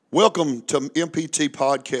Welcome to MPT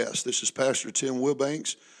Podcast. This is Pastor Tim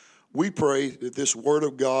Wilbanks. We pray that this Word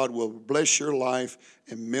of God will bless your life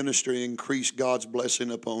and ministry and increase God's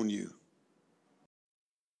blessing upon you.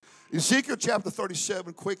 Ezekiel chapter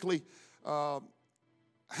 37, quickly. How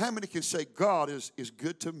many can say God is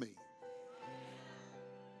good to me?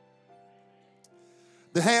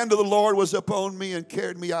 The hand of the Lord was upon me and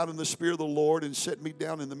carried me out in the spirit of the Lord and set me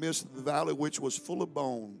down in the midst of the valley which was full of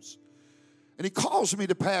bones. And he caused me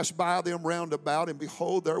to pass by them round about, and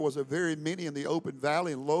behold, there was a very many in the open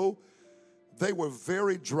valley, and lo, they were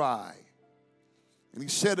very dry. And he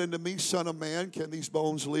said unto me, Son of man, can these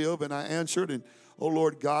bones live? And I answered, and, O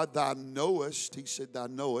Lord God, thou knowest. He said, thou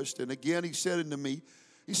knowest. And again he said unto me,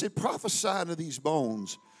 he said, prophesy unto these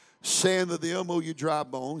bones, say unto them, O you dry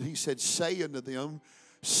bones. He said, say unto them,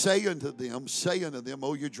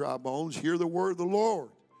 O you dry bones, hear the word of the Lord.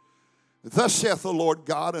 Thus saith the Lord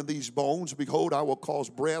God unto these bones, behold, I will cause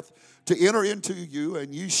breath to enter into you,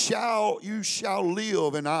 and you shall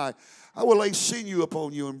live, and I will lay sinew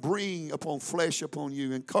upon you, and bring upon flesh upon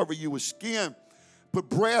you, and cover you with skin, put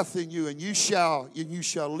breath in you, and you shall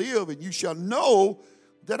live, and you shall know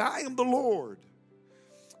that I am the Lord.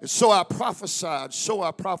 And so I prophesied, so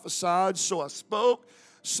I spoke,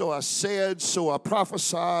 so I said, so I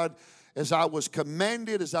prophesied, as I was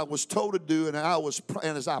commanded, as I was told to do, and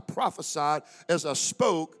as I prophesied, as I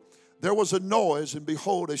spoke, there was a noise, and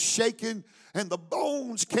behold, a shaking, and the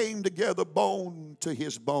bones came together, bone to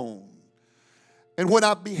his bone. And when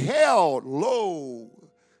I beheld, lo,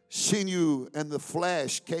 sinew and the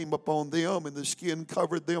flesh came upon them, and the skin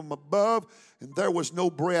covered them above, and there was no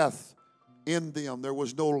breath in them. There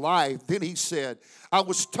was no life. Then he said, I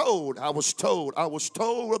was told of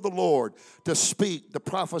the Lord to speak, to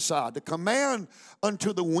prophesy, to command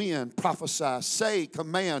unto the wind, prophesy, say,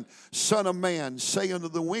 command, Son of man, say unto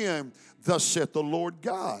the wind, thus saith the Lord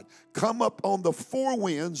God, come up on the four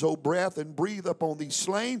winds, O breath, and breathe upon these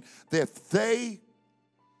slain, that they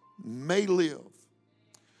may live.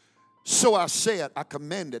 So I said, I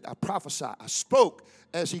commanded, I prophesied, I spoke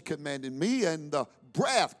as he commanded me, and the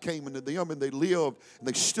breath came into them, and they lived, and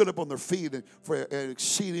they stood up on their feet for an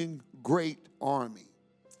exceeding great army.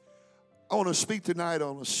 I want to speak tonight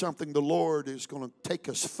on something the Lord is going to take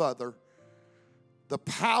us further. The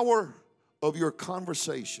power of your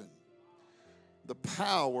conversation. The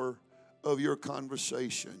power of your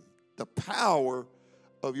conversation. The power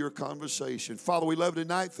of your conversation. Father, we love you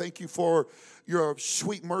tonight. Thank you for your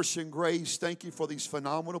sweet mercy and grace. Thank you for these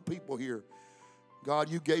phenomenal people here.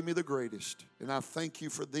 God, you gave me the greatest, and I thank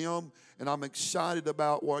you for them, and I'm excited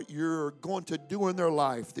about what you're going to do in their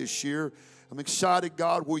life this year. I'm excited,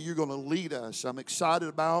 God, where you're going to lead us. I'm excited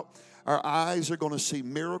about our eyes are going to see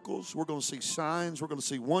miracles. We're going to see signs. We're going to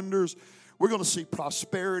see wonders. We're going to see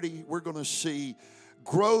prosperity. We're going to see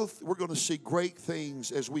growth. We're going to see great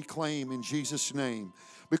things as we claim in Jesus' name.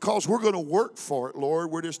 Because we're going to work for it, Lord.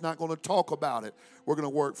 We're just not going to talk about it. We're going to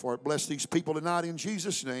work for it. Bless these people tonight in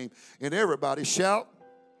Jesus' name. And everybody shout.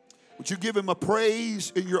 Would you give him a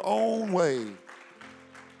praise in your own way?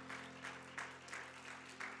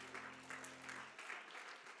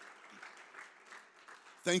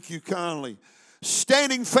 Thank you kindly.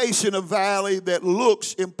 Standing facing a valley that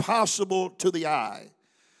looks impossible to the eye.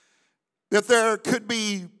 That there could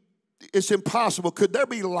be, it's impossible. Could there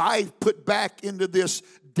be life put back into this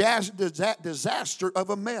disaster of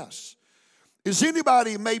a mess? Is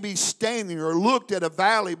anybody maybe standing or looked at a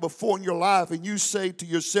valley before in your life and you say to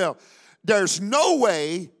yourself, there's no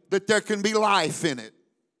way that there can be life in it?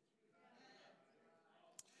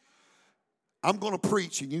 I'm going to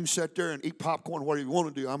preach and you sit there and eat popcorn, whatever you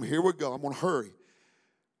want to do. Here we go. I'm going to hurry.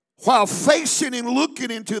 While facing and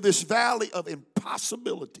looking into this valley of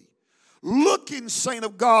impossibility, looking, saint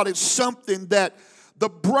of God, at something that the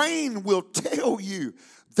brain will tell you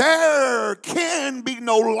there can be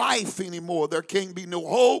no life anymore. There can be no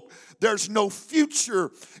hope. There's no future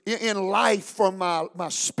in life for my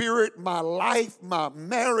spirit, my life, my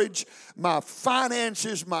marriage, my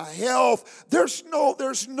finances, my health. There's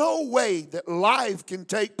no way that life can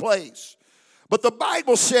take place. But the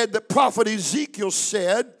Bible said that prophet Ezekiel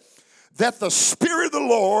said that the Spirit of the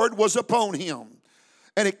Lord was upon him.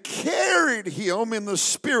 And it carried him in the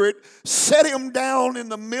spirit, set him down in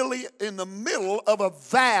the middle of a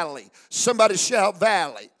valley. Somebody shout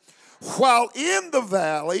valley. While in the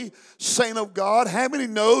valley, saint of God, how many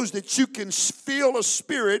knows that you can feel a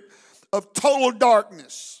spirit of total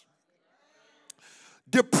darkness?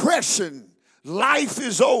 Depression, life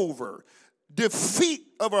is over, defeat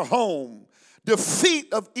of a home,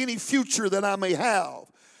 defeat of any future that I may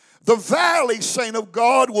have. The valley, saint of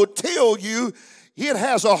God, will tell you it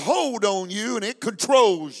has a hold on you and it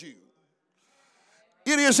controls you.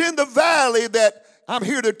 It is in the valley that, I'm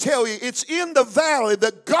here to tell you, it's in the valley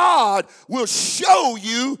that God will show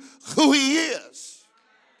you who He is.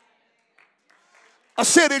 I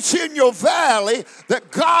said it's in your valley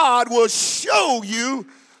that God will show you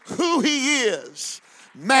who He is.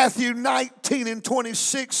 Matthew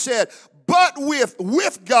 19:26 said, but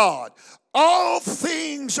with God, all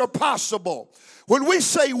things are possible. When we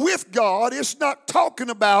say with God, it's not talking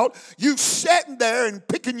about you sitting there and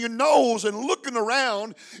picking your nose and looking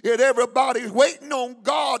around at everybody waiting on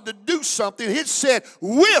God to do something. It said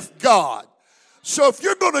with God. So if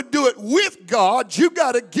you're going to do it with God, you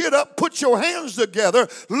got to get up, put your hands together,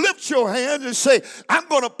 lift your hands and say, I'm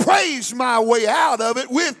going to praise my way out of it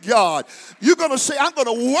with God. You're going to say, I'm going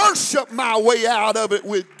to worship my way out of it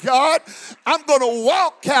with God. I'm going to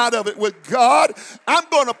walk out of it with God. I'm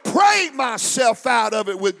going to pray myself out of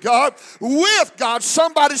it with God. With God.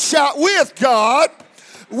 Somebody shout, with God.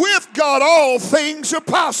 With God, all things are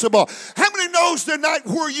possible. How many knows tonight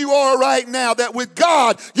where you are right now that with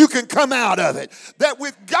God, you can come out of it? That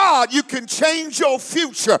with God, you can change your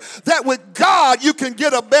future. That with God, you can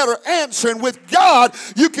get a better answer. And with God,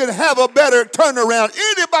 you can have a better turnaround.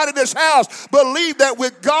 Anybody in this house believe that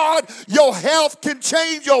with God, your health can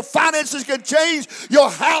change, your finances can change, your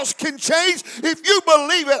house can change? If you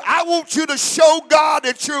believe it, I want you to show God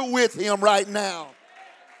that you're with Him right now.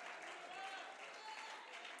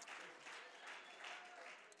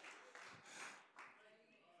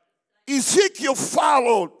 Ezekiel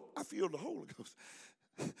followed, I feel the Holy Ghost.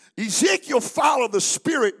 Ezekiel followed the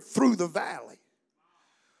Spirit through the valley.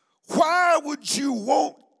 Why would you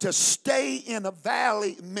want to stay in a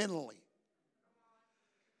valley mentally?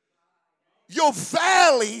 Your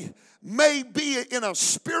valley may be in a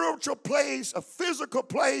spiritual place, a physical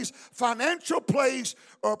place, financial place,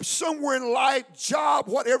 or somewhere in life, job,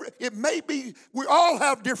 whatever. It may be, we all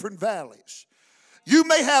have different valleys. You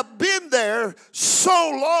may have been there so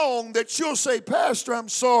long that you'll say, Pastor, I'm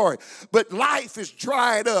sorry, but life is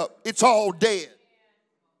dried up. It's all dead.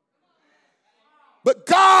 But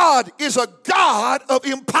God is a God of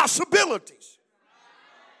impossibilities.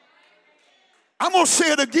 I'm going to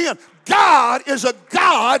say it again. God is a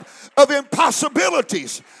God of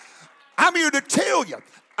impossibilities. I'm here to tell you,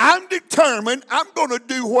 I'm determined I'm going to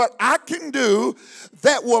do what I can do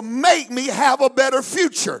that will make me have a better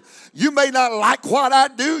future. You may not like what I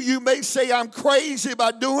do. You may say I'm crazy by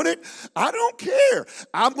doing it. I don't care.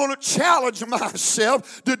 I'm going to challenge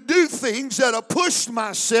myself to do things that have pushed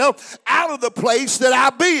myself out of the place that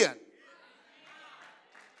I've been.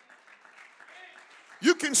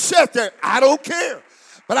 You can sit there. I don't care.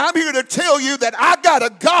 But I'm here to tell you that I got a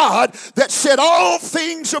God that said all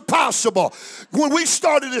things are possible. When we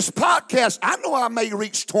started this podcast, I know I may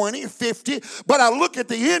reach 20 or 50, but I look at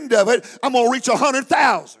the end of it, I'm going to reach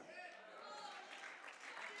 100,000.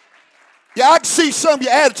 Yeah, I can see some of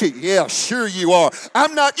your attitude. Yeah, sure you are.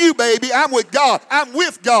 I'm not you, baby. I'm with God. I'm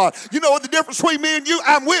with God. You know what the difference between me and you?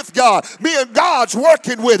 I'm with God. Me and God's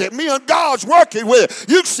working with it. Me and God's working with it.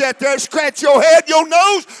 You sit there and scratch your head, your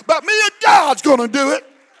nose, but me and God's going to do it.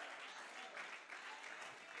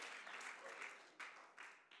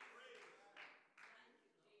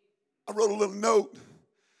 I wrote a little note,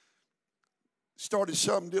 started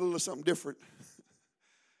something, did a little something different.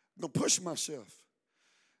 I'm going to push myself.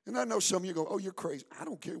 And I know some of you go, oh, you're crazy. I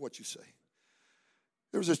don't care what you say.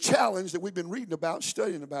 There was a challenge that we've been reading about,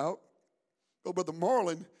 studying about. Oh, Brother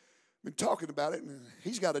Marlon been talking about it, and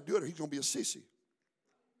he's got to do it or he's going to be a sissy.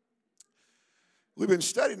 We've been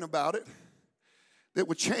studying about it. That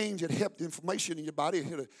would change and help the inflammation in your body.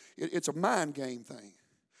 It's a mind game thing.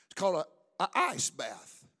 It's called an ice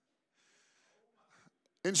bath.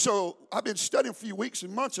 And so I've been studying a few weeks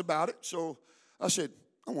and months about it. So I said,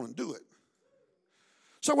 I want to do it.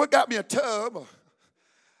 So what got me a tub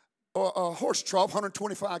or a horse trough,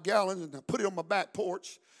 125 gallons, and I put it on my back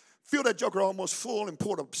porch, filled that joker almost full, and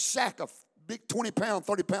poured a sack of big 20-pound,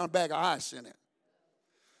 30-pound bag of ice in it.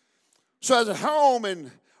 So I was at home,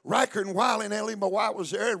 and Riker and Wiley and Ellie, my wife,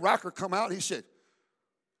 was there, and Riker come out, and he said,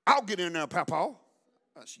 I'll get in there, Papa.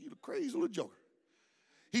 I said, you the crazy little joker.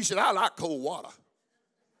 He said, I like cold water.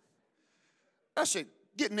 I said,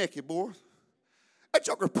 get naked, boy. That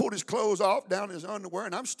joker pulled his clothes off, down his underwear,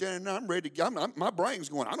 and I'm standing there. I'm ready to go. My brain's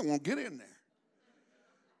going, I don't want to get in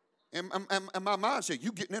there. And my mind said,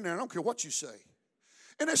 you getting in there, I don't care what you say.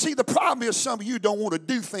 And then, see, the problem is some of you don't want to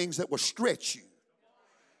do things that will stretch you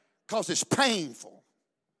because it's painful.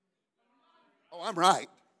 Oh, I'm right.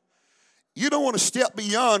 You don't want to step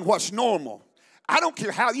beyond what's normal. I don't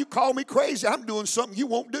care how you call me crazy. I'm doing something you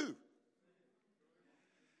won't do.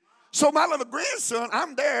 So my little grandson,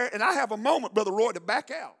 I'm there, and I have a moment, Brother Roy, to back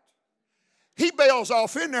out. He bails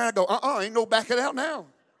off in there, and I go, ain't no backing out now.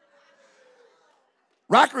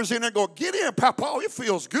 Ricker's in there going, get in, Papa, it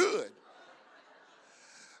feels good.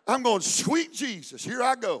 I'm going, sweet Jesus, here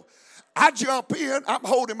I go. I jump in, I'm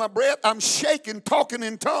holding my breath, I'm shaking, talking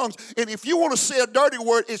in tongues, and if you want to say a dirty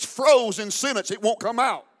word, it's frozen sentence, it won't come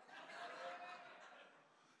out.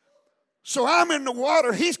 So I'm in the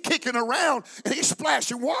water, he's kicking around, and he's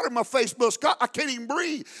splashing water in my face, but Scott, I can't even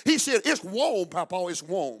breathe. He said, it's warm, Papa, it's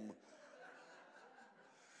warm.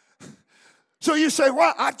 So you say,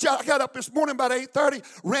 well, I got up this morning about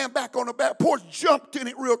 8:30, ran back on the back porch, jumped in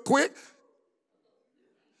it real quick.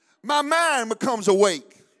 My mind becomes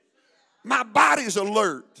awake. My body's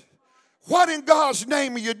alert. What in God's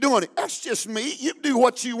name are you doing? That's just me. You do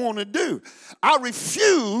what you want to do. I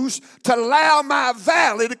refuse to allow my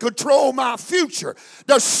valley to control my future.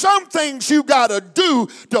 There's some things you got to do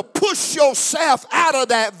to push yourself out of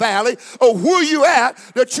that valley or where you at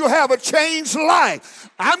that you'll have a changed life.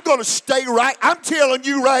 I'm going to stay right. I'm telling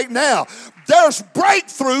you right now. There's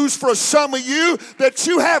breakthroughs for some of you that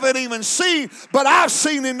you haven't even seen, but I've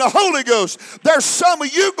seen in the Holy Ghost. There's some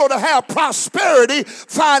of you going to have prosperity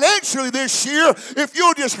financially this year if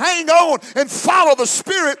you'll just hang on and follow the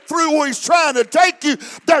Spirit through where He's trying to take you.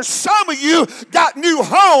 There's some of you got new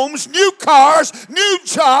homes, new cars, new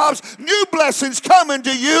jobs, new blessings coming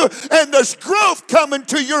to you, and there's growth coming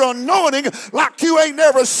to your anointing like you ain't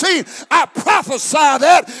never seen. I prophesy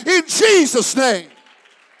that in Jesus' name.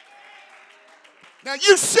 Now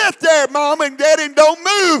you sit there, Mom and Daddy, and don't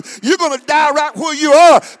move. You're going to die right where you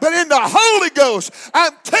are. But in the Holy Ghost,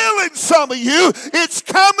 I'm telling some of you, it's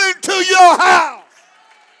coming to your house.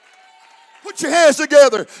 Put your hands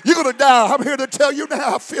together. You're going to die. I'm here to tell you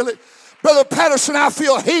now, I feel it. Brother Patterson, I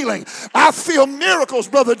feel healing. I feel miracles,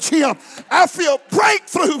 Brother Jim. I feel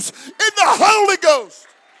breakthroughs in the Holy Ghost.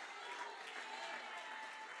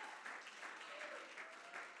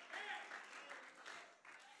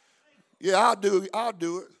 Yeah, I'll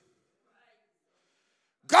do it.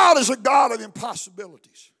 God is a God of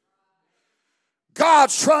impossibilities.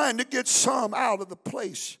 God's trying to get some out of the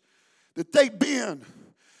place that they've been.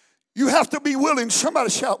 You have to be willing.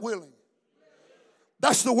 Somebody shout willing.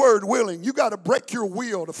 That's the word willing. You got to break your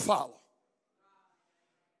will to follow.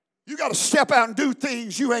 You got to step out and do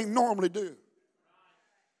things you ain't normally do.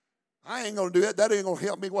 I ain't going to do it. That ain't going to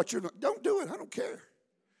help me. What you're doing. Don't do it. I don't care.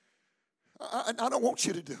 I don't want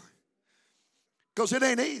you to do it. Because it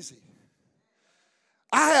ain't easy.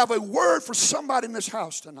 I have a word for somebody in this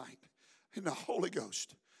house tonight in the Holy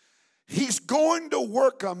Ghost. He's going to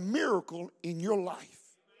work a miracle in your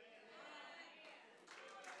life.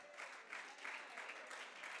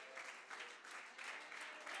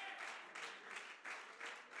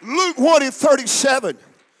 Luke 1:37.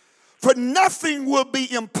 For nothing will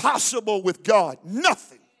be impossible with God.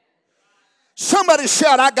 Nothing. Somebody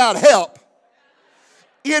shout, I got help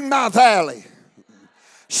in my valley.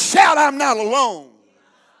 Shout, I'm not alone.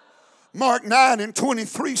 Mark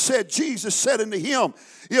 9:23 said, Jesus said unto him,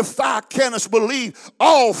 if thou canst believe,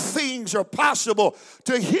 all things are possible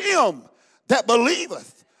to him that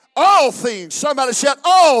believeth. All things. Somebody shout,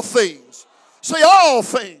 all things. Say, all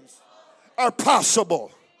things are possible.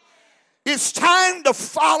 It's time to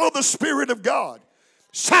follow the Spirit of God.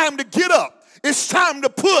 It's time to get up. It's time to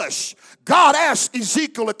push. God asked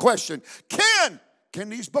Ezekiel a question. Can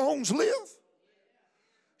these bones live?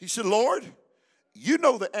 He said, Lord, you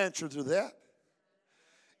know the answer to that.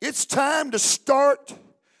 It's time to start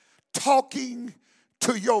talking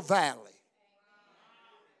to your valley.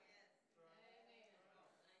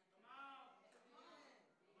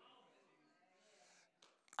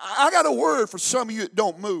 I got a word for some of you that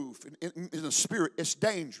don't move in the Spirit. It's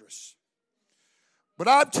dangerous. But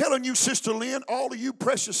I'm telling you, Sister Lynn, all of you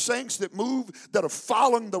precious saints that move, that are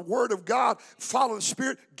following the Word of God, follow the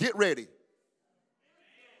Spirit, get ready.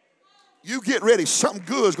 You get ready. Something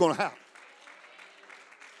good is going to happen.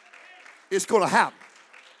 It's going to happen.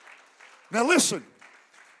 Now listen.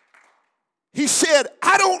 He said,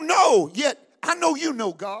 I don't know, yet I know you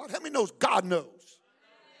know God. How many knows God knows?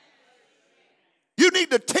 You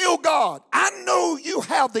need to tell God, I know you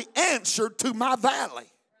have the answer to my valley.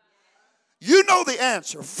 You know the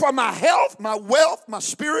answer for my health, my wealth, my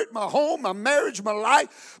spirit, my home, my marriage, my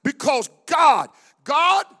life. Because God,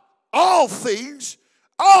 all things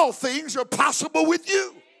are possible with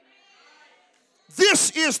you.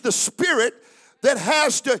 This is the spirit that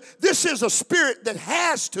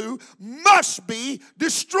must be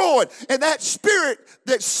destroyed. And that spirit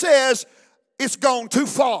that says it's gone too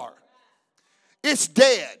far. It's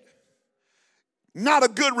dead. Not a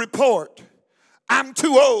good report. I'm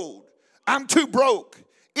too old. I'm too broke.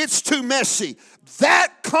 It's too messy.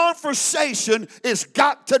 That conversation has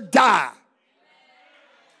got to die.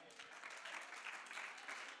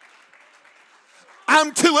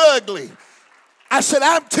 I'm too ugly. I said,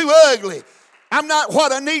 I'm too ugly. I'm not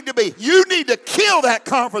what I need to be. You need to kill that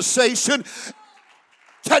conversation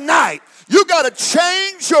tonight. You got to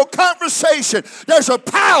change your conversation. There's a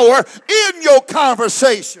power in your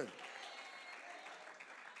conversation.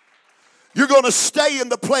 You're going to stay in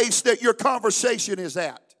the place that your conversation is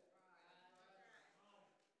at.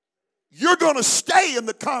 You're going to stay in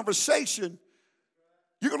the conversation.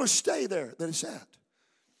 You're going to stay there that it's at.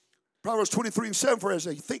 Proverbs 23:7, for as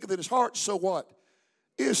he thinketh in his heart, so what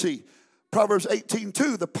is he? Proverbs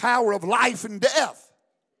 18:2, the power of life and death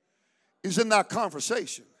is in that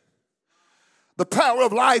conversation. The power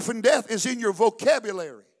of life and death is in your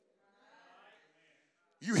vocabulary.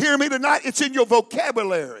 You hear me tonight? It's in your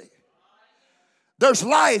vocabulary. There's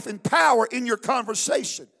life and power in your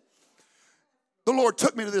conversation. The Lord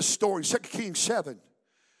took me to this story, 2 Kings 7.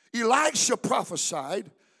 Elisha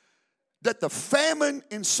prophesied that the famine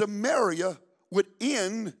in Samaria would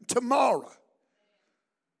end tomorrow.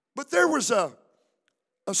 But there was a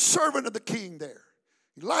servant of the king there.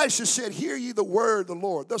 Elisha said, hear ye the word of the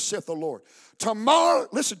Lord. Thus saith the Lord. Tomorrow,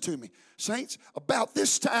 listen to me, saints, about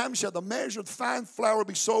this time shall the measure of fine flour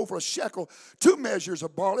be sold for a shekel, 2 measures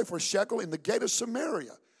of barley for a shekel in the gate of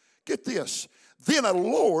Samaria. Get this. Then a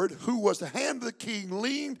Lord who was the hand of the king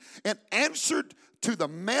leaned and answered to the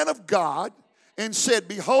man of God and said,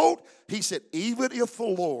 behold, he said, even if the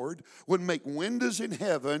Lord would make windows in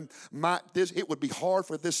heaven, it would be hard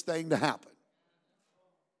for this thing to happen.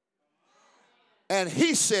 And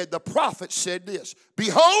he said, the prophet said this,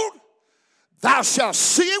 behold, thou shalt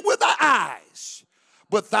see it with thy eyes,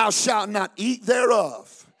 but thou shalt not eat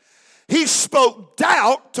thereof. He spoke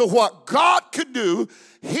doubt to what God could do.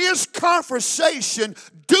 His conversation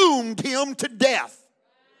doomed him to death.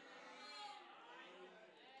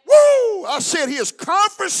 Woo! I said his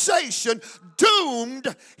conversation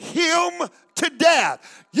doomed him to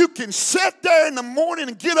death. You can sit there in the morning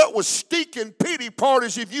and get up with stinking pity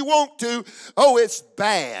parties if you want to. Oh, it's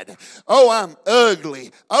bad. Oh, I'm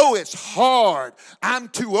ugly. Oh, it's hard. I'm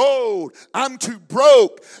too old. I'm too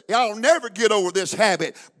broke. I'll never get over this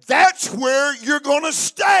habit. That's where you're going to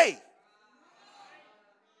stay.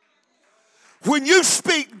 When you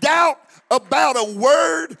speak doubt about a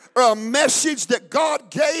word or a message that God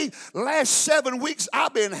gave, last 7 weeks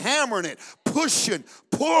I've been hammering it, pushing,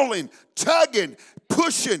 pulling, tugging,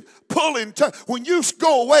 pushing, pulling, tugging. When you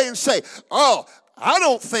go away and say, oh, I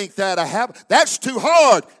don't think that'll happen. That's too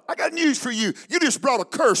hard. I got news for you. You just brought a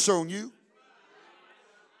curse on you.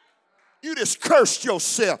 You just cursed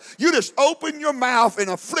yourself. You just opened your mouth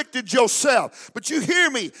and afflicted yourself. But you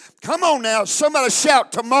hear me. Come on now. Somebody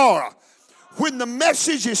shout tomorrow. When the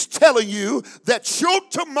message is telling you that your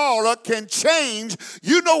tomorrow can change,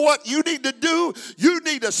 you know what you need to do? You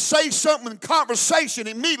need to say something in conversation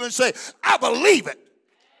immediately and say, I believe it.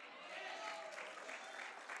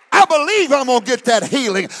 I believe I'm going to get that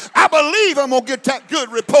healing. I believe I'm going to get that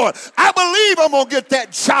good report. I believe I'm going to get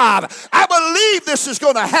that job. I believe this is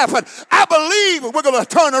going to happen. I believe we're going to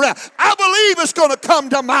turn around. I believe it's going to come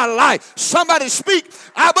to my life. Somebody speak.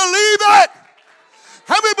 I believe it.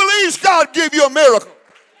 How many believes God give you a miracle?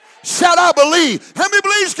 Shout, I believe. How many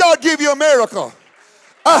believes God give you a miracle?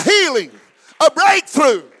 A healing. A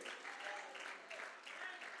breakthrough.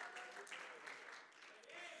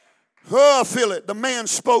 Oh, I feel it. The man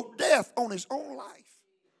spoke death on his own life.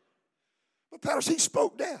 But Pastor, he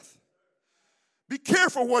spoke death. Be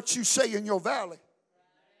careful what you say in your valley.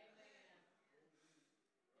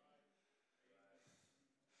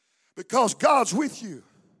 Because God's with you.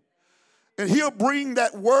 And he'll bring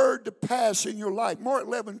that word to pass in your life. Mark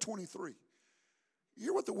 11:23. You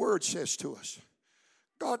hear what the word says to us.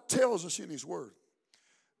 God tells us in his word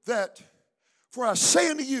that, for I say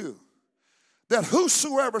unto you, that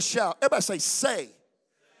whosoever shall, everybody say.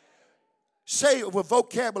 Say with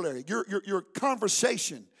vocabulary, your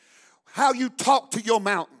conversation, how you talk to your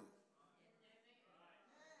mountain.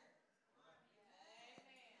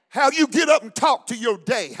 How you get up and talk to your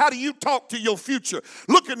day. How do you talk to your future?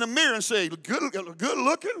 Look in the mirror and say, good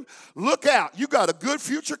looking, look out. You got a good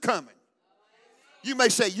future coming. You may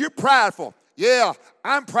say, you're prideful. Yeah,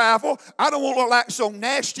 I'm prideful. I don't want to look like some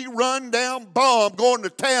nasty run-down bum going to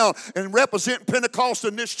town and representing Pentecost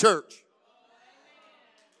in this church.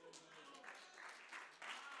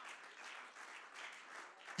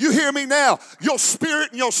 You hear me now? Your spirit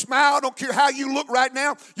and your smile, I don't care how you look right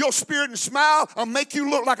now, your spirit and smile will make you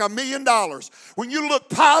look like $1 million. When you look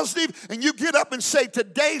positive and you get up and say,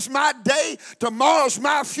 today's my day, tomorrow's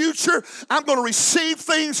my future, I'm going to receive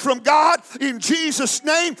things from God in Jesus'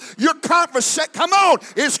 name. Your conversation, come on,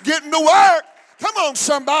 it's getting to work. Come on,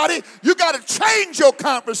 somebody. You got to change your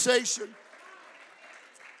conversation.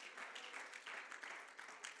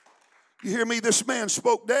 You hear me? This man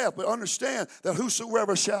spoke death, but understand that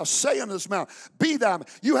whosoever shall say unto this mountain, be thou.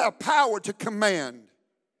 You have power to command.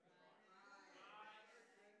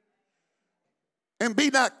 And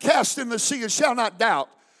be not cast in the sea and shall not doubt.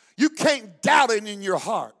 You can't doubt it in your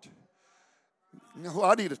heart. No,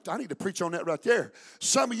 I need to preach on that right there.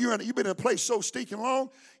 Some of you, you've been in a place so stinking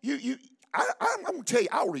long, I'm going to tell you,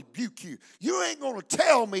 I'll rebuke you. You ain't going to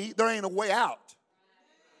tell me there ain't a way out.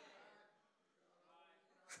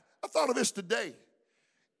 I thought of this today.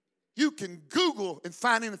 You can Google and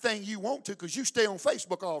find anything you want to because you stay on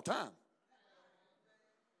Facebook all the time.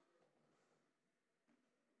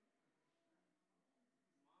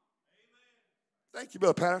 Thank you,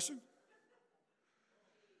 Brother Patterson.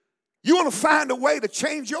 You want to find a way to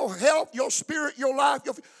change your health, your spirit, your life,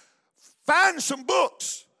 find some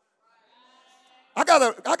books. I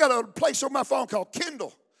got a place on my phone called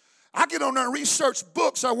Kindle. I get on there and research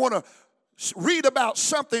books I want to read about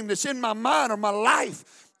something that's in my mind or my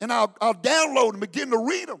life, and I'll download and begin to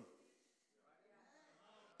read them.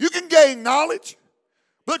 You can gain knowledge,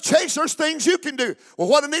 but Chase, there's things you can do. Well,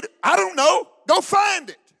 what I need, I don't know. Go find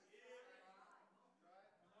it.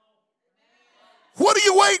 What are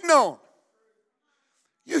you waiting on?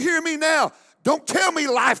 You hear me now? Don't tell me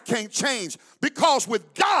life can't change, because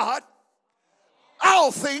with God,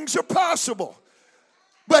 all things are possible.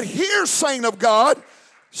 But here, saint of God,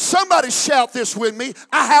 somebody shout this with me.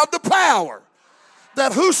 I have the power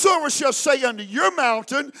that whosoever shall say unto your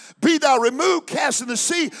mountain, be thou removed, cast in the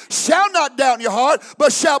sea, shall not doubt in your heart,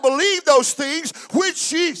 but shall believe those things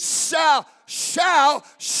which ye shall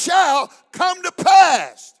come to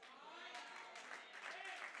pass.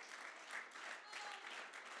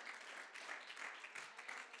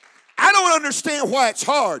 I don't understand why it's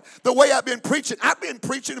hard. The way I've been preaching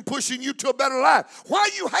and pushing you to a better life. Why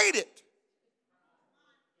you hate it?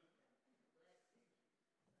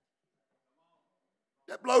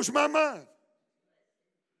 That blows my mind.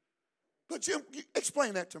 But Jim,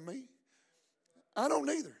 explain that to me. I don't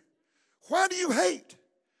either. Why do you hate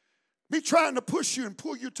me trying to push you and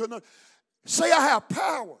pull you to another? Say I have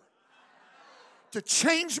power to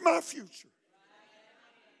change my future.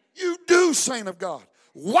 You do, saint of God.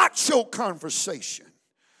 Watch your conversation.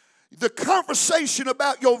 The conversation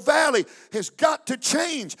about your valley has got to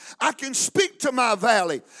change. I can speak to my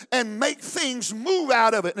valley and make things move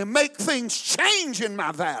out of it and make things change in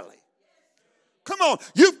my valley. Come on,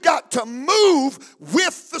 you've got to move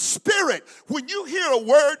with the Spirit. When you hear a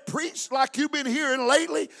word preached like you've been hearing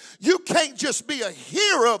lately, you can't just be a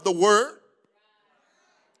hearer of the word,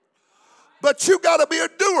 but you got to be a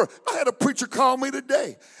doer. I had a preacher call me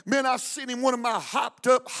today. Man, I sent him one of my hopped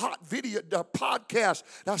up hot video podcasts.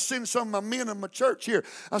 I sent some of my men in my church here.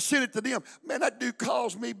 I sent it to them. Man, that dude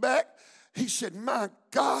calls me back. He said, my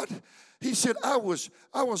God. He said, I was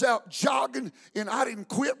out jogging and I didn't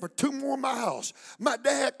quit for 2 more miles. My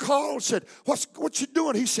dad called and said, what you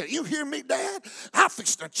doing? He said, you hear me, Dad? I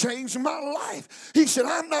fixed to change my life. He said,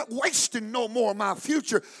 I'm not wasting no more of my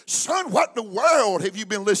future. Son, what in the world have you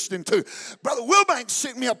been listening to? Brother Wilbanks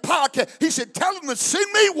sent me a podcast. He said, tell him to send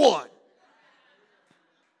me one.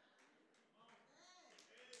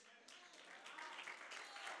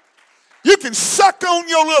 You can suck on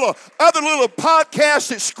your other little podcast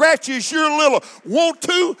that scratches your little want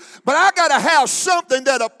to, but I got to have something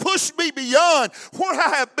that'll push me beyond where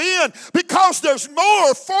I have been, because there's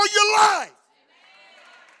more for your life.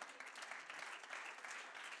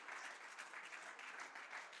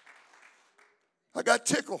 I got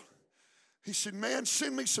tickled. He said, man,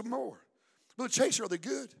 send me some more. Brother Chaser, are they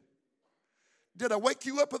good? Did I wake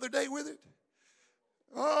you up the other day with it?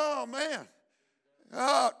 Oh, man.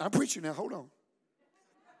 I'm preaching now. Hold on.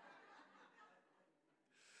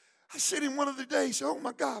 I sent him one of the days. He said, oh,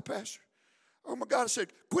 my God, Pastor. Oh, my God. I said,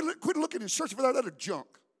 quit looking and searching for that other junk.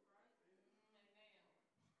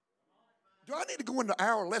 Do I need to go into an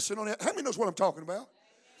hour lesson on that? How many knows what I'm talking about?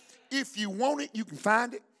 If you want it, you can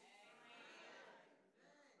find it.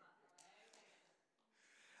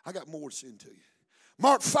 I got more to send to you.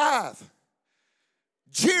 Mark 5.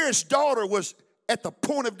 Jairus' daughter was at the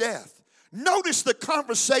point of death. Notice the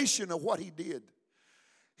conversation of what he did.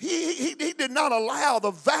 He did not allow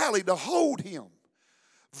the valley to hold him.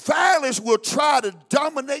 Valleys will try to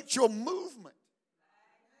dominate your movement.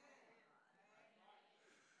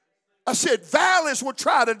 I said, valleys will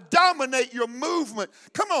try to dominate your movement.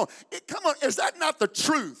 Come on. Is that not the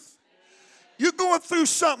truth? You're going through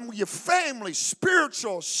something with your family,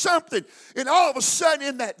 spiritual, something, and all of a sudden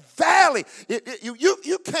in that valley,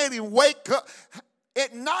 you can't even wake up.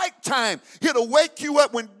 At nighttime, it'll wake you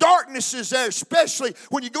up when darkness is there, especially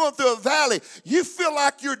when you're going through a valley. You feel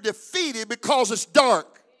like you're defeated because it's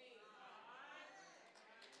dark.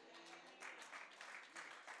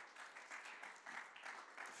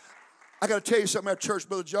 I got to tell you something about church,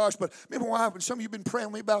 Brother Josh, but remember what happened? Some of you have been praying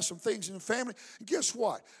with me about some things in the family. And guess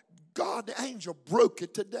what? God, the angel, broke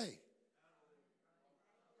it today.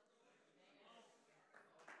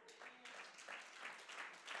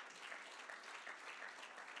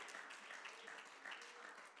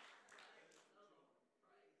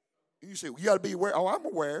 You say, well, you got to be aware. Oh, I'm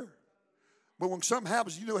aware. But when something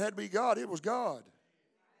happens, you know it had to be God. It was God.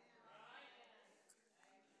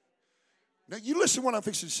 Now, you listen to what I'm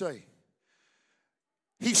fixing to say.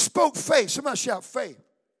 He spoke faith. Somebody shout faith.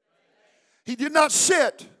 He did not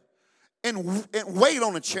sit and wait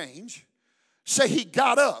on a change. Say he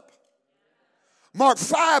got up. Mark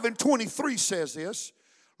 5:23 says this.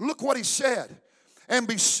 Look what he said. And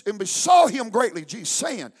besought him greatly, Jesus,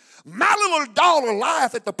 saying, my little daughter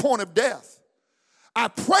lieth at the point of death. I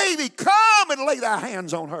pray thee, come and lay thy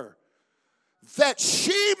hands on her, that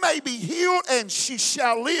she may be healed and she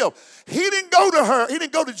shall live. He didn't go to her. He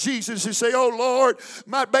didn't go to Jesus and say, oh, Lord,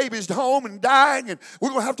 my baby's home and dying, and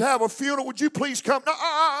we're going to have a funeral. Would you please come?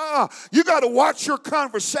 No, You got to watch your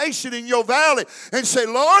conversation in your valley and say,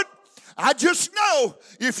 Lord, I just know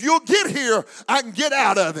if you'll get here, I can get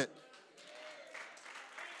out of it.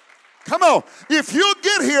 Come on. If you'll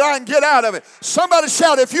get here, I can get out of it. Somebody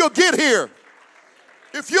shout, if you'll get here.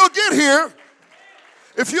 If you'll get here.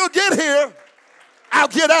 If you'll get here, I'll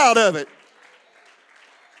get out of it.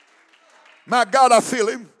 My God, I feel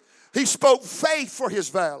him. He spoke faith for his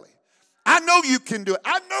valley. I know you can do it.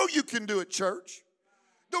 I know you can do it, church.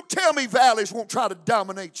 Don't tell me valleys won't try to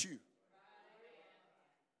dominate you.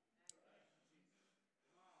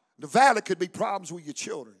 The valley could be problems with your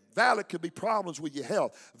children. Valley could be problems with your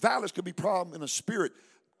health. Valleys could be problems in the spirit.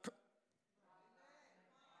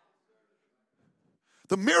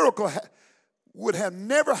 The miracle would have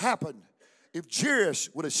never happened if Jairus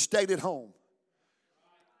would have stayed at home.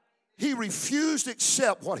 He refused to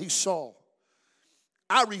accept what he saw.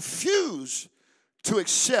 I refuse to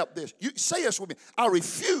accept this. You say this with me. I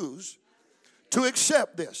refuse to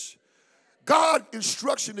accept this. God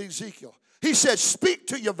instruction to Ezekiel. He said, speak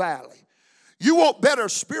to your valley. You want better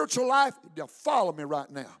spiritual life? Now follow me right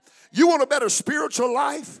now. You want a better spiritual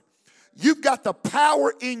life? You've got the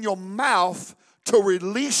power in your mouth to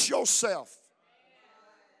release yourself.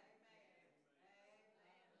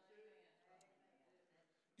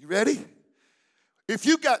 You ready? If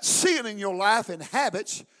you got sin in your life and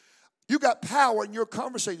habits, you got power in your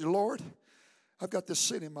conversation. Lord, I've got this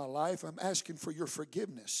sin in my life. I'm asking for your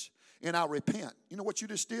forgiveness, and I repent. You know what you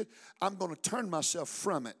just did? I'm going to turn myself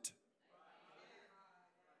from it.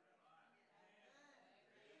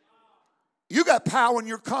 You got power in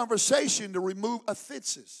your conversation to remove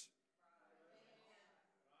offenses.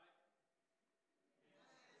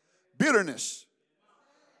 Bitterness.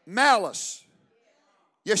 Malice.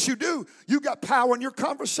 Yes, you do. You got power in your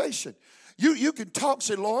conversation. You can talk and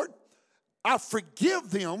say, Lord, I forgive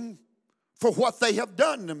them for what they have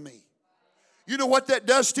done to me. You know what that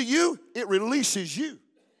does to you? It releases you.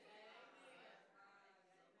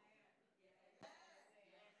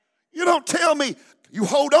 You don't tell me you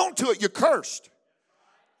hold on to it, you're cursed.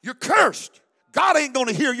 You're cursed. God ain't going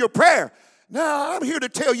to hear your prayer. No, I'm here to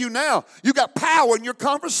tell you now, you got power in your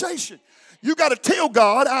conversation. You got to tell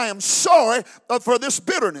God, I am sorry for this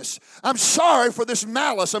bitterness. I'm sorry for this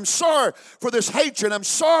malice. I'm sorry for this hatred. I'm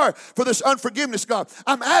sorry for this unforgiveness, God.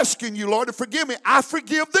 I'm asking you, Lord, to forgive me. I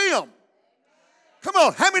forgive them. Come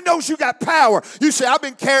on, how many knows you got power? You say, I've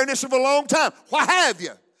been carrying this for a long time. Why have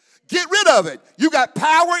you? Get rid of it. You got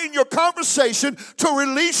power in your conversation to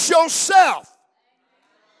release yourself.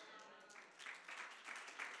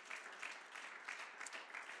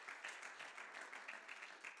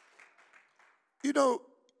 You know,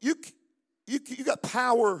 you got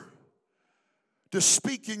power to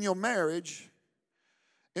speak in your marriage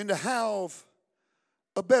and to have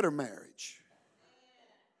a better marriage.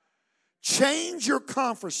 Change your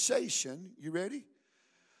conversation. You ready?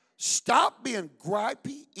 Stop being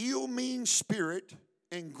gripey, ill, mean spirit,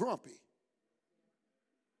 and grumpy.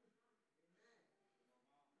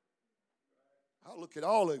 I'll look at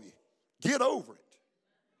all of you. Get over it.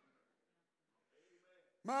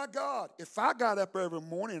 My God, if I got up every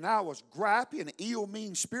morning and I was gripey and an ill,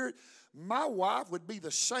 mean spirit, my wife would be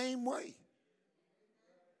the same way.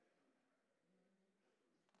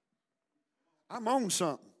 I'm on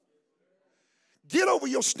something. Get over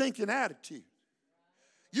your stinking attitude.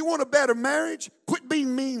 You want a better marriage? Quit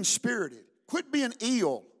being mean-spirited. Quit being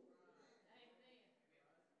ill.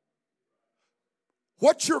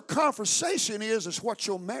 What your conversation is what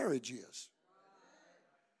your marriage is.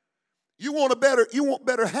 You want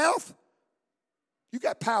better health? You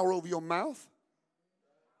got power over your mouth.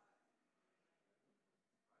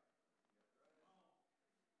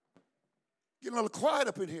 Get a little quiet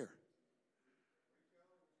up in here.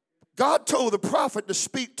 God told the prophet to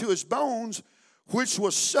speak to his bones, which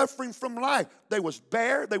was suffering from life. They was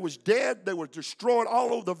bare, they was dead, they were destroyed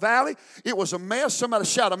all over the valley. It was a mess. Somebody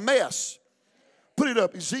shout a mess. Put it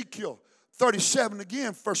up, Ezekiel 37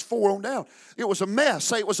 again, verse 4 on down. It was a mess.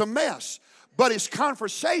 Say it was a mess. But his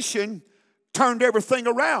conversation turned everything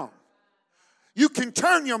around. You can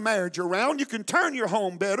turn your marriage around. You can turn your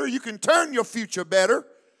home better. You can turn your future better.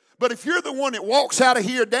 But if you're the one that walks out of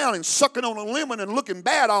here down and sucking on a lemon and looking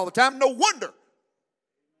bad all the time, no wonder.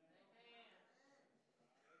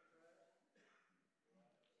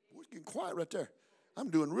 Boy, it's getting quiet right there.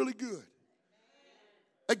 I'm doing really good.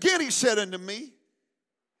 Again, he said unto me,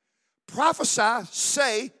 prophesy,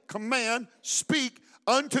 say, command, speak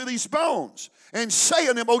unto these bones, and say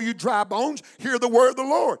unto them, O you dry bones, hear the word of the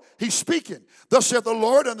Lord. He's speaking. Thus saith the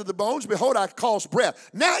Lord unto the bones, behold, I cause breath.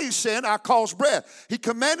 Now he's saying, I cause breath. He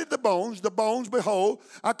commanded the bones, behold,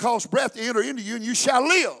 I cause breath to enter into you, and you shall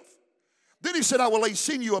live. Then he said, I will lay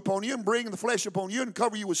sinew upon you, and bring the flesh upon you, and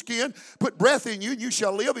cover you with skin, put breath in you, and you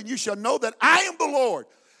shall live, and you shall know that I am the Lord.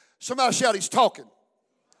 Somebody shout, he's talking.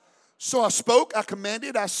 So I spoke, I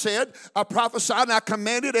commanded, I said, I prophesied, and I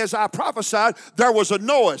commanded as I prophesied, there was a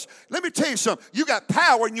noise. Let me tell you something. You got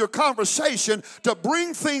power in your conversation to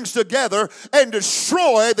bring things together and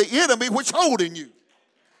destroy the enemy which holding you.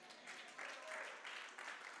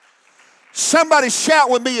 Somebody shout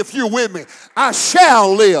with me if you're with me. I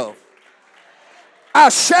shall live. I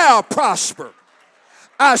shall prosper.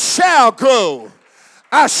 I shall grow.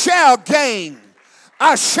 I shall gain.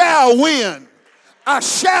 I shall win. I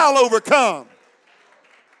shall overcome.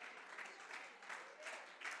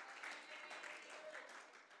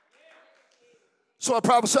 So I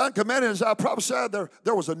prophesied and commanded. As I prophesied,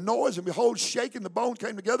 there was a noise, and behold, shaking, the bone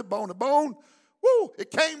came together, bone to bone. Woo,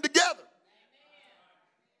 it came together.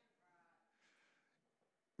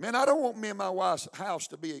 Man, I don't want me and my wife's house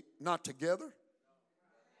to be not together.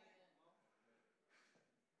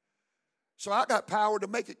 So I got power to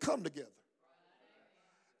make it come together.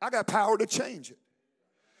 I got power to change it.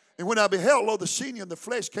 And when I beheld, lo, the sinew and the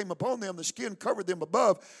flesh came upon them, the skin covered them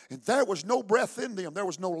above, and there was no breath in them, there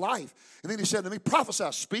was no life. And then he said to me, prophesy,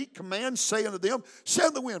 speak, command, say unto them, say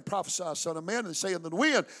unto the wind, prophesy, son of man, and say unto the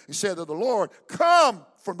wind, he said to the Lord, come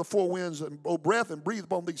from the four winds, and O breath, and breathe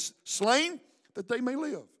upon these slain, that they may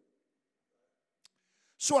live.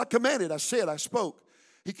 So I commanded, I said, I spoke.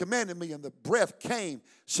 He commanded me, and the breath came.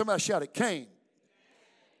 Somebody shouted, came.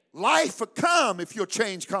 Life will come if you'll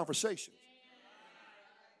change conversation.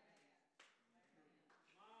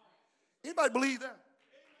 Anybody believe that?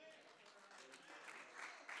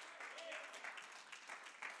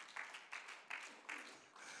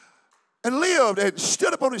 And lived and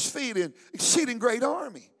stood up on his feet in exceeding great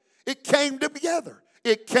army. It came together.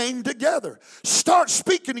 It came together. Start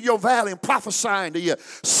speaking to your valley and prophesying to you.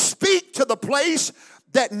 Speak to the place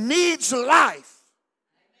that needs life.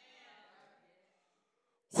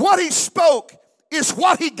 What he spoke is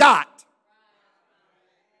what he got.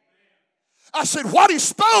 I said, what he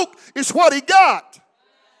spoke is what he got.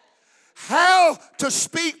 How to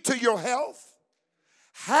speak to your health,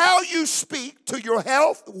 how you speak to your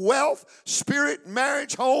health, wealth, spirit,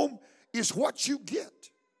 marriage, home, is what you get.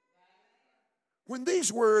 When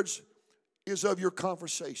these words is of your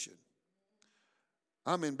conversation,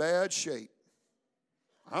 I'm in bad shape.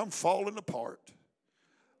 I'm falling apart.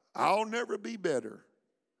 I'll never be better.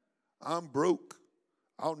 I'm broke.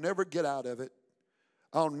 I'll never get out of it.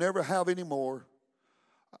 I'll never have any more.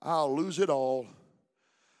 I'll lose it all.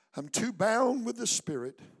 I'm too bound with the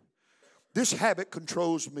Spirit. This habit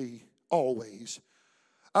controls me always.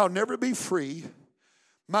 I'll never be free.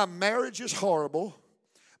 My marriage is horrible.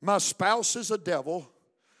 My spouse is a devil.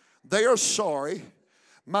 They are sorry.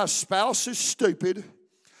 My spouse is stupid.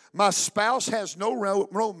 My spouse has no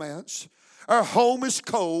romance. Our home is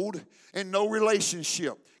cold and no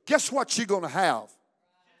relationship. Guess what you're going to have?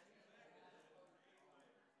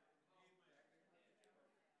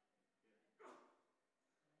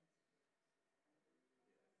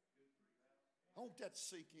 I want that to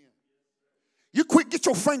sink in. You quit, get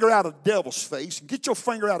your finger out of the devil's face and get your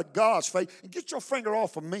finger out of God's face and get your finger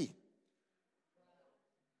off of me.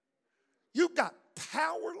 You got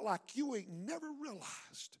power like you ain't never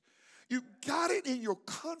realized. You got it in your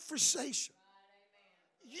conversation.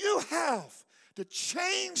 You have to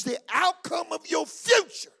change the outcome of your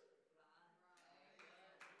future.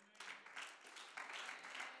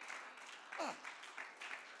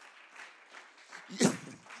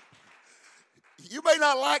 You may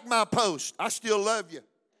not like my post. I still love you.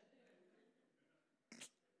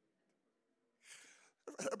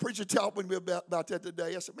 A preacher talked with me about that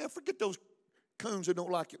today. I said, man, forget those coons that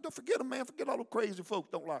don't like you. Don't forget them, man. Forget all the crazy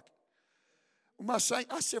folks that don't like you. My saint,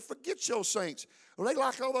 I said, forget your saints. Well, they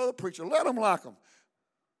like all the other preachers. Let them like them.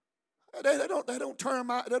 They don't turn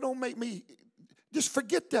them out. They don't make me. Just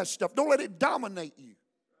forget that stuff. Don't let it dominate you.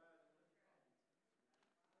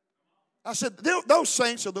 I said, those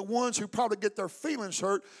saints are the ones who probably get their feelings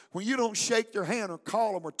hurt when you don't shake their hand or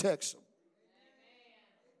call them or text them.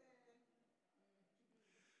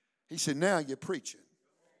 He said, now you're preaching.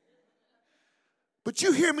 But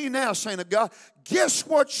you hear me now, saint of God. Guess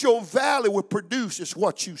what your valley will produce is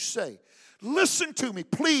what you say. Listen to me,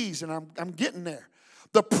 please, and I'm getting there.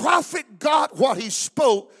 The prophet got what he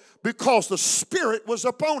spoke because the Spirit was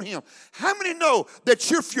upon him. How many know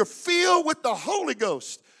that if you're filled with the Holy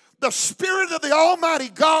Ghost, the Spirit of the Almighty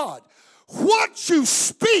God, what you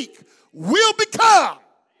speak will become?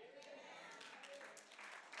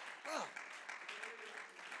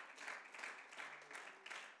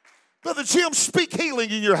 Brother Jim, speak healing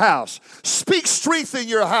in your house. Speak strength in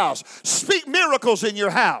your house. Speak miracles in your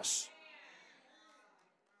house.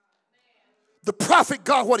 The prophet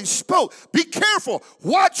got what he spoke. Be careful.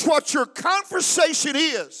 Watch what your conversation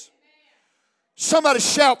is. Somebody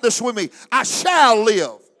shout this with me. I shall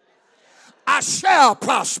live. I shall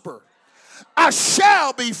prosper. I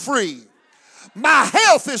shall be free. My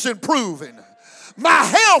health is improving. My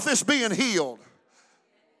health is being healed.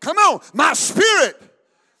 Come on. My spirit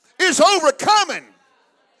is overcoming.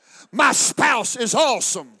 My spouse is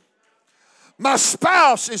awesome. My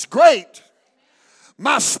spouse is great.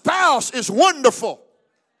 My spouse is wonderful.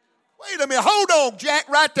 Wait a minute. Hold on, Jack,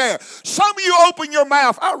 right there. Some of you open your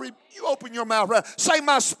mouth. You open your mouth. Right. Say,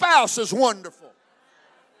 my spouse is wonderful.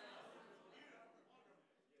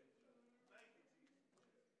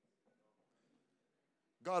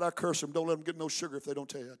 God, I curse them. Don't let them get no sugar if they don't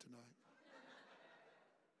tell you that tonight.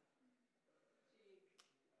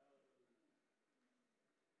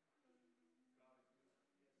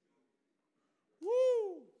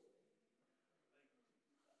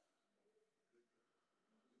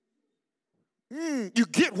 You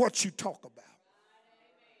get what you talk about.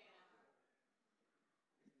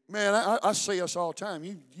 Man, I say this all the time.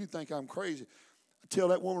 You think I'm crazy. I tell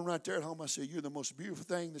that woman right there at home, I say, you're the most beautiful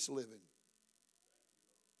thing that's living.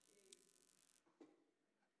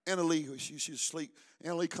 Anna Lee, she's asleep.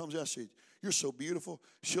 Anna Lee comes out and says, you're so beautiful.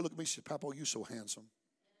 She'll look at me and say, Papa, you're so handsome.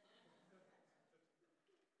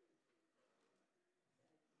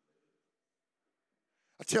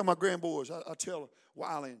 I tell my grandboys, I tell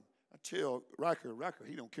Wiley, I tell Riker,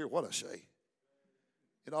 he don't care what I say.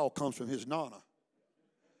 It all comes from his nana.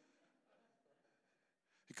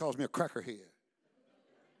 He calls me a crackerhead.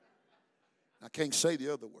 I can't say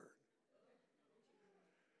the other word.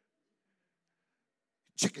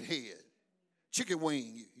 Chicken head. Chicken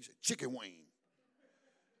wing. He said, chicken wing.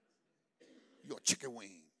 You're a chicken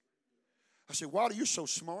wing. I said, Wiley, you're so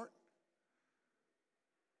smart.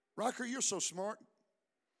 Riker, you're so smart.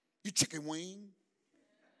 You chicken wing.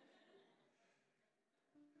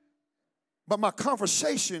 But my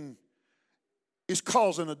conversation is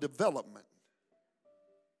causing a development.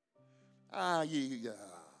 Yeah.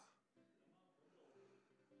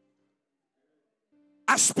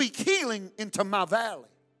 I speak healing into my valley.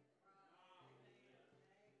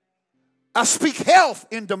 I speak health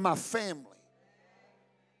into my family.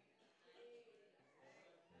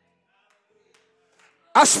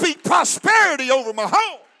 I speak prosperity over my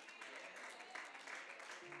home.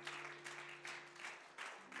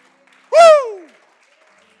 Woo!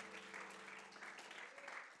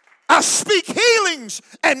 I speak healings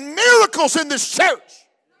and miracles in this church.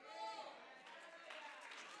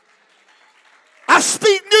 I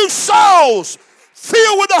speak new souls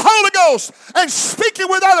filled with the Holy Ghost and speaking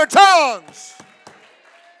with other tongues.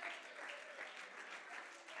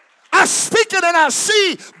 I speak it and I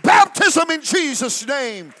see baptism in Jesus'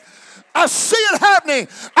 name. I see it happening.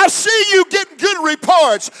 I see you getting good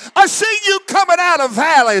reports. I see you coming out of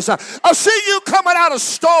valleys. I see you coming out of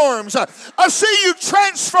storms. I see you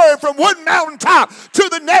transferring from one mountaintop to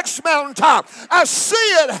the next mountaintop. I see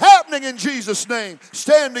it happening in Jesus' name.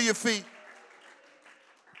 Stand to your feet.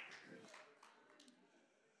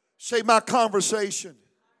 Say, my conversation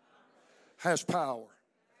has power.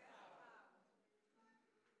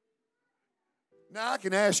 Now I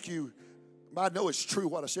can ask you, I know it's true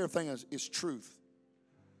what I say, everything is truth.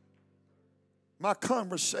 My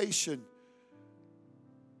conversation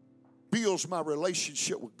builds my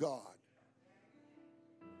relationship with God.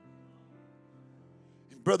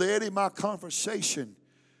 And Brother Eddie, my conversation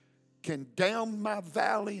can damn my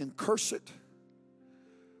valley and curse it,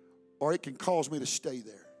 or it can cause me to stay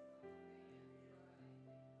there.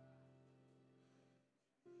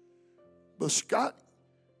 But Scott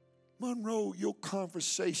Monroe, your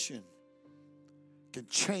conversation can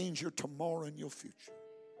change your tomorrow and your future.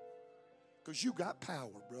 Because you got power,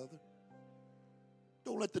 brother.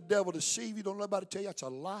 Don't let the devil deceive you. Don't let anybody tell you that's a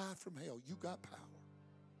lie from hell. You got power.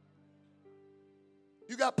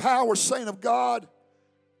 You got power, saint of God.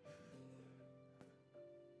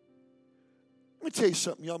 Let me tell you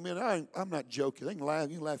something, young men. I'm not joking. They can laugh.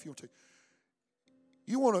 You can laugh if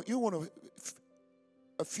you want to. You want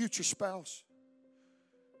a future spouse?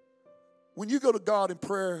 When you go to God in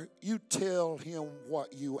prayer, you tell him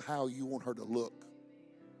how you want her to look.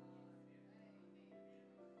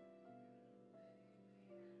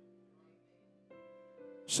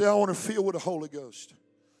 Say, I want to fill with the Holy Ghost.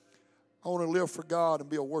 I want to live for God and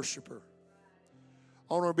be a worshiper.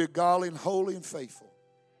 I want her to be godly and holy and faithful.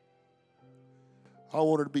 I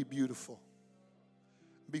want her to be beautiful.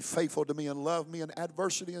 Be faithful to me and love me in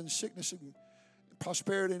adversity and sickness and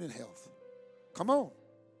prosperity and in health. Come on.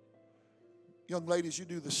 Young ladies, you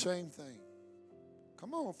do the same thing.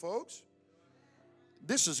 Come on, folks.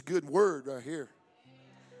 This is good word right here.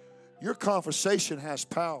 Your conversation has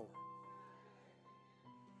power.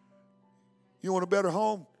 You want a better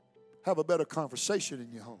home? Have a better conversation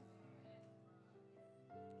in your home.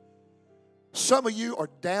 Some of you are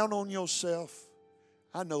down on yourself.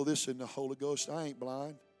 I know this in the Holy Ghost. I ain't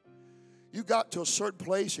blind. You got to a certain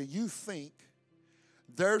place and you think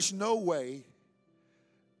there's no way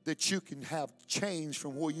that you can have change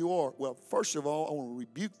from where you are. Well, first of all, I want to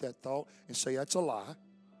rebuke that thought and say that's a lie.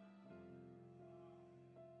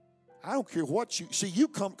 I don't care what you... See, you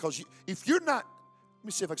come because if you're not... Let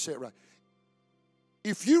me see if I can say it right.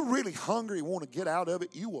 If you're really hungry and want to get out of it,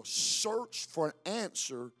 you will search for an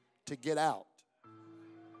answer to get out.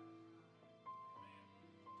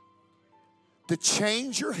 To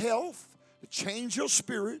change your health, to change your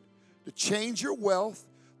spirit, to change your wealth,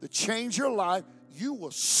 to change your life, you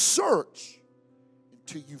will search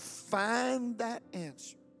until you find that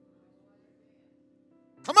answer.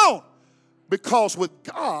 Come on. Because with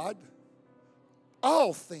God,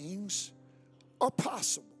 all things are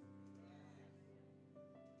possible.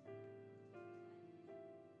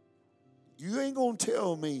 You ain't going to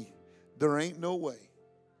tell me there ain't no way.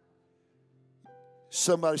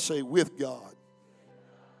 Somebody say, with God.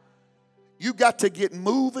 You got to get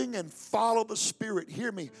moving and follow the Spirit.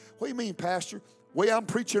 Hear me. What do you mean, Pastor? The way I'm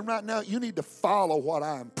preaching right now, you need to follow what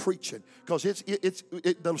I'm preaching because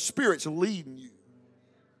the Spirit's leading you.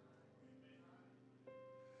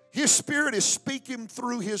 His Spirit is speaking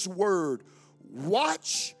through His Word.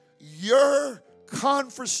 Watch your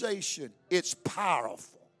conversation. It's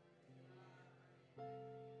powerful.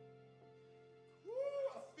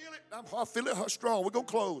 I feel it strong. We're going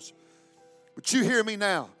to close. But you hear me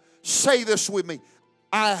now. Say this with me.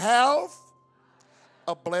 I have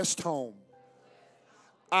a blessed home.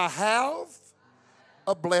 I have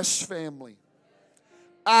a blessed family.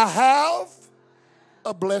 I have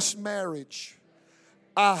a blessed marriage.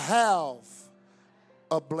 I have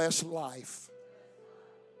a blessed life.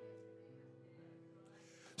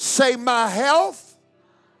 Say, my health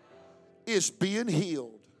is being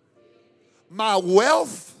healed. My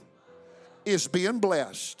wealth is being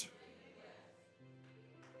blessed.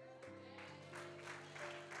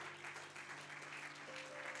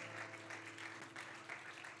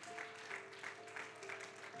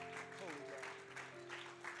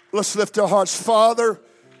 Let's lift our hearts. Father,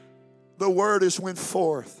 the word has went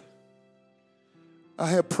forth. I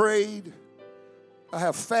have prayed, I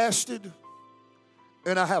have fasted,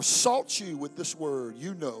 and I have sought you with this word.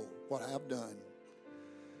 You know what I have done.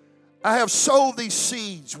 I have sowed these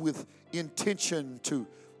seeds with intention to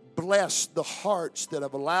bless the hearts that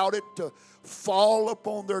have allowed it to fall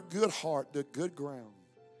upon their good heart, their good ground.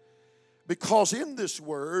 Because in this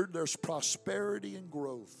word, there's prosperity and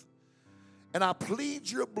growth. And I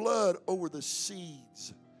plead your blood over the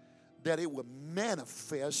seeds that it will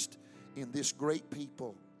manifest in this great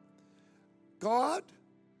people. God,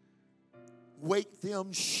 wake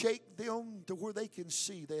them, shake them to where they can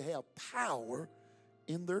see they have power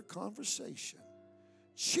in their conversation.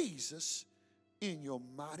 Jesus, in your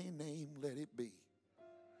mighty name, let it be.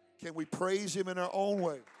 Can we praise Him in our own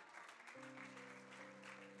way?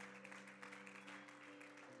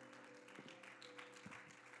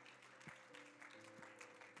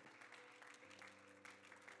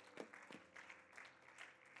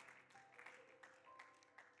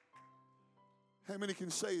 How many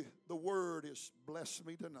can say the word has blessed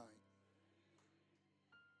me tonight?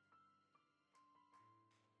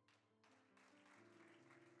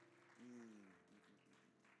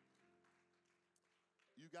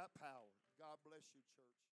 You got power. God bless you, church.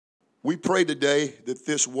 We pray today that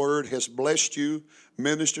this word has blessed you,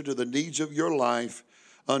 ministered to the needs of your life.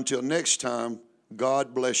 Until next time,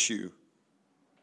 God bless you.